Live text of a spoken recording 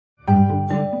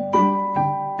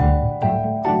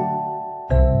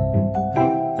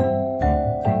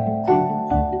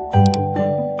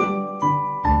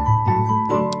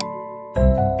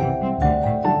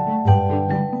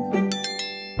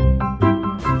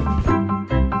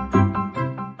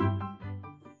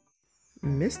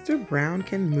Mr. Brown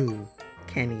Can Moo.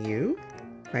 Can you?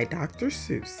 By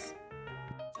DR.SEUSS.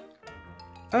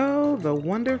 Oh, the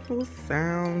wonderful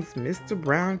sounds Mr.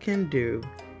 Brown can do.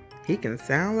 He can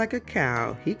sound like a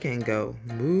cow. He can go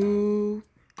moo,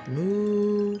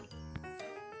 moo.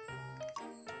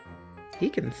 He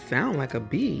can sound like a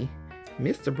bee.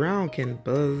 Mr. Brown can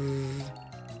buzz.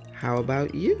 How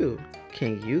about you?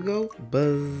 Can you go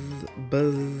buzz,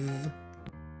 buzz?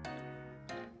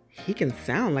 He can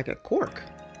sound like a cork.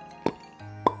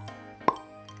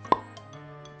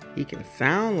 He can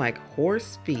sound like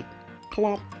horse feet.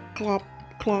 Clop, clop,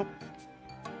 clop.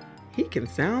 He can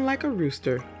sound like a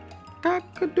rooster.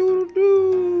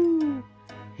 Cock-a-doodle-doo.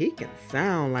 He can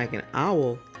sound like an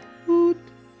owl. Hoot,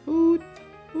 hoot,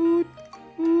 hoot,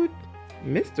 hoot.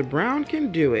 Mr. Brown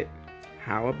can do it.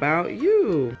 How about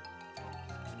you?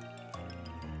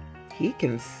 He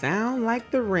can sound like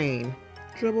the rain.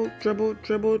 Dribble, dribble,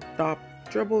 dribble, dop.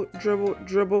 Dribble, dribble,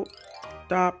 dribble,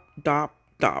 dop, dop,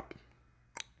 dop.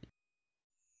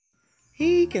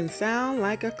 He can sound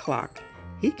like a clock.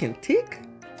 He can tick.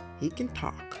 He can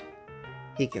talk.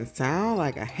 He can sound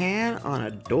like a hand on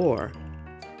a door.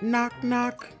 Knock,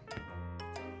 knock.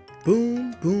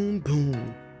 Boom, boom,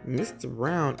 boom. Mr.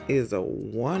 Brown is a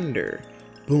wonder.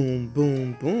 Boom,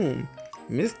 boom, boom.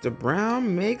 Mr.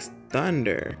 Brown makes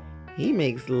thunder. He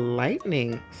makes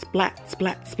lightning. Splat,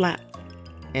 splat, splat.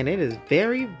 And it is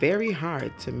very, very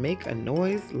hard to make a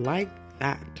noise like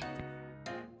that.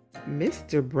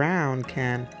 Mr. Brown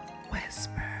can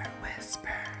whisper,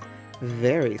 whisper.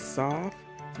 Very soft,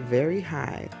 very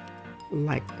high.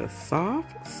 Like the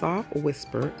soft, soft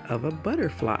whisper of a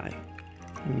butterfly.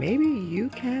 Maybe you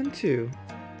can too.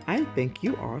 I think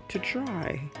you ought to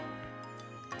try.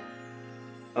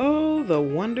 Oh, the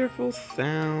wonderful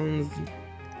sounds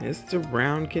Mr.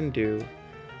 Brown can do.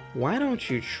 Why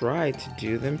don't you try to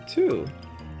do them too?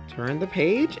 Turn the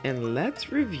page and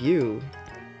let's review.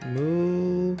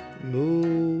 Moo,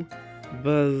 moo,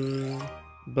 buzz,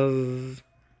 buzz,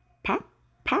 pop,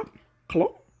 pop,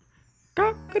 clop,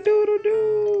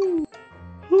 cock-a-doodle-doo,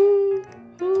 hoo,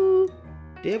 hoo,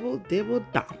 dibble, dibble,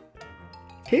 dop,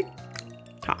 tick,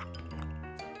 tock,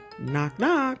 knock,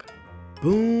 knock,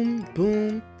 boom,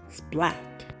 boom,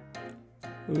 splat.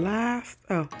 Last,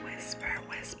 a whisper,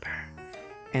 whisper.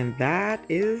 And that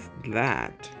is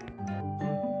that.